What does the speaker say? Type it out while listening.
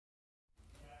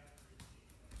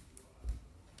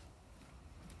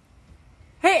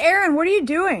Hey, Aaron, what are you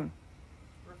doing?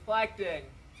 Reflecting.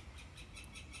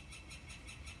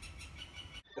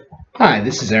 Hi,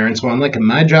 this is Aaron Swanlick, and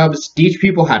my job is to teach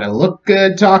people how to look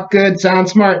good, talk good, sound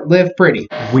smart, live pretty.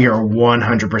 We are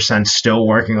 100% still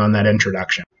working on that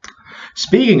introduction.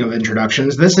 Speaking of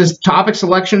introductions, this is topic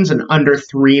selections in under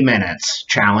 3 minutes.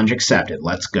 Challenge accepted.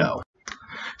 Let's go.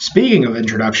 Speaking of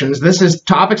introductions, this is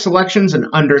topic selections in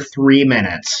under 3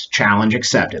 minutes. Challenge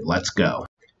accepted. Let's go.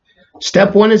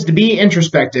 Step 1 is to be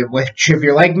introspective, which, if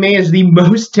you're like me, is the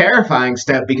most terrifying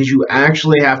step because you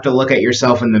actually have to look at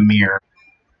yourself in the mirror.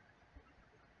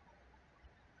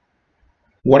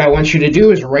 What I want you to do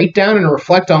is write down and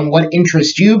reflect on what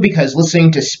interests you, because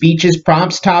listening to speeches,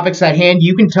 prompts, topics at hand,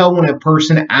 you can tell when a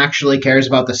person actually cares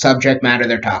about the subject matter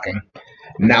they're talking.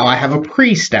 Now I have a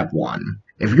pre-step 1.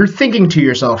 If you're thinking to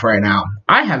yourself right now,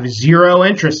 I have zero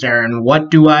interest, Aaron,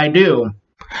 what do I do?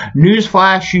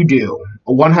 Newsflash, you do.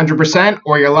 100%,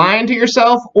 or you're lying to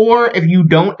yourself, or if you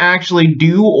don't actually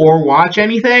do or watch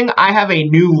anything, I have a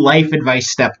new life advice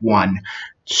step 1.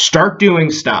 Start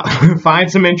doing stuff.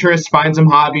 Find some interests, find some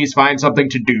hobbies, find something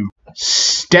to do.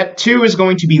 Step 2 is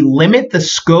going to be limit the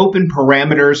scope and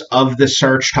parameters of the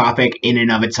search topic in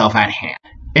and of itself at hand.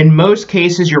 In most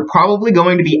cases, you're probably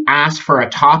going to be asked for a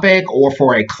topic or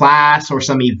for a class or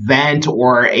some event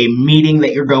or a meeting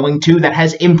that you're going to that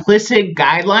has implicit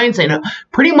guidelines and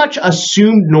pretty much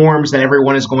assumed norms that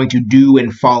everyone is going to do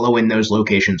and follow in those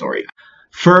locations or events.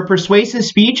 For a persuasive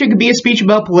speech, it could be a speech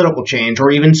about political change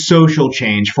or even social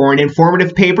change. For an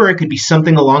informative paper, it could be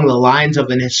something along the lines of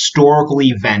an historical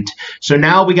event. So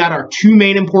now we got our 2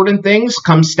 main important things.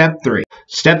 Come step 3.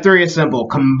 Step 3 is simple.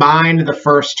 Combine the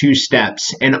first 2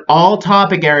 steps. In all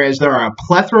topic areas, there are a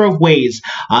plethora of ways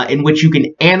in which you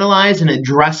can analyze and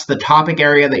address the topic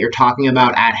area that you're talking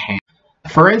about at hand.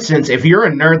 For instance, if you're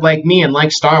a nerd like me and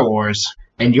like Star Wars,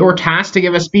 and you're tasked to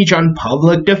give a speech on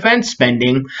public defense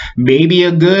spending, maybe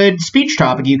a good speech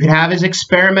topic you could have is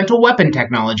experimental weapon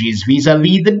technologies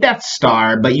vis-a-vis the Death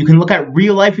Star, but you can look at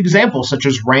real-life examples such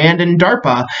as RAND and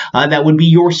DARPA that would be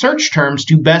your search terms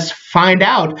to best find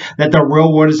out that the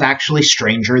real world is actually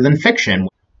stranger than fiction.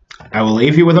 I will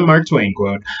leave you with a Mark Twain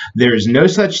quote. There is no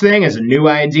such thing as a new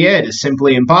idea. It is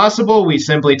simply impossible. We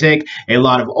simply take a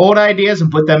lot of old ideas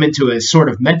and put them into a sort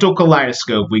of mental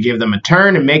kaleidoscope. We give them a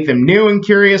turn and make them new and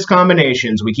curious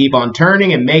combinations. We keep on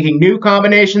turning and making new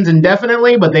combinations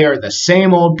indefinitely, but they are the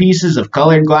same old pieces of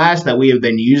colored glass that we have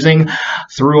been using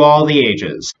through all the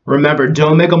ages. Remember,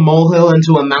 don't make a molehill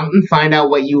into a mountain. Find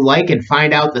out what you like and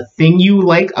find out the thing you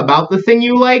like about the thing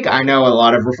you like. I know a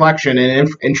lot of reflection and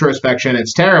introspection.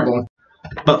 It's terrible.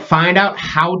 But find out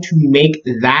how to make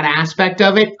that aspect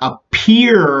of it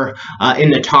appear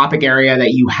in the topic area that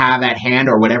you have at hand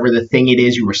or whatever the thing it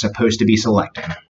is you were supposed to be selecting.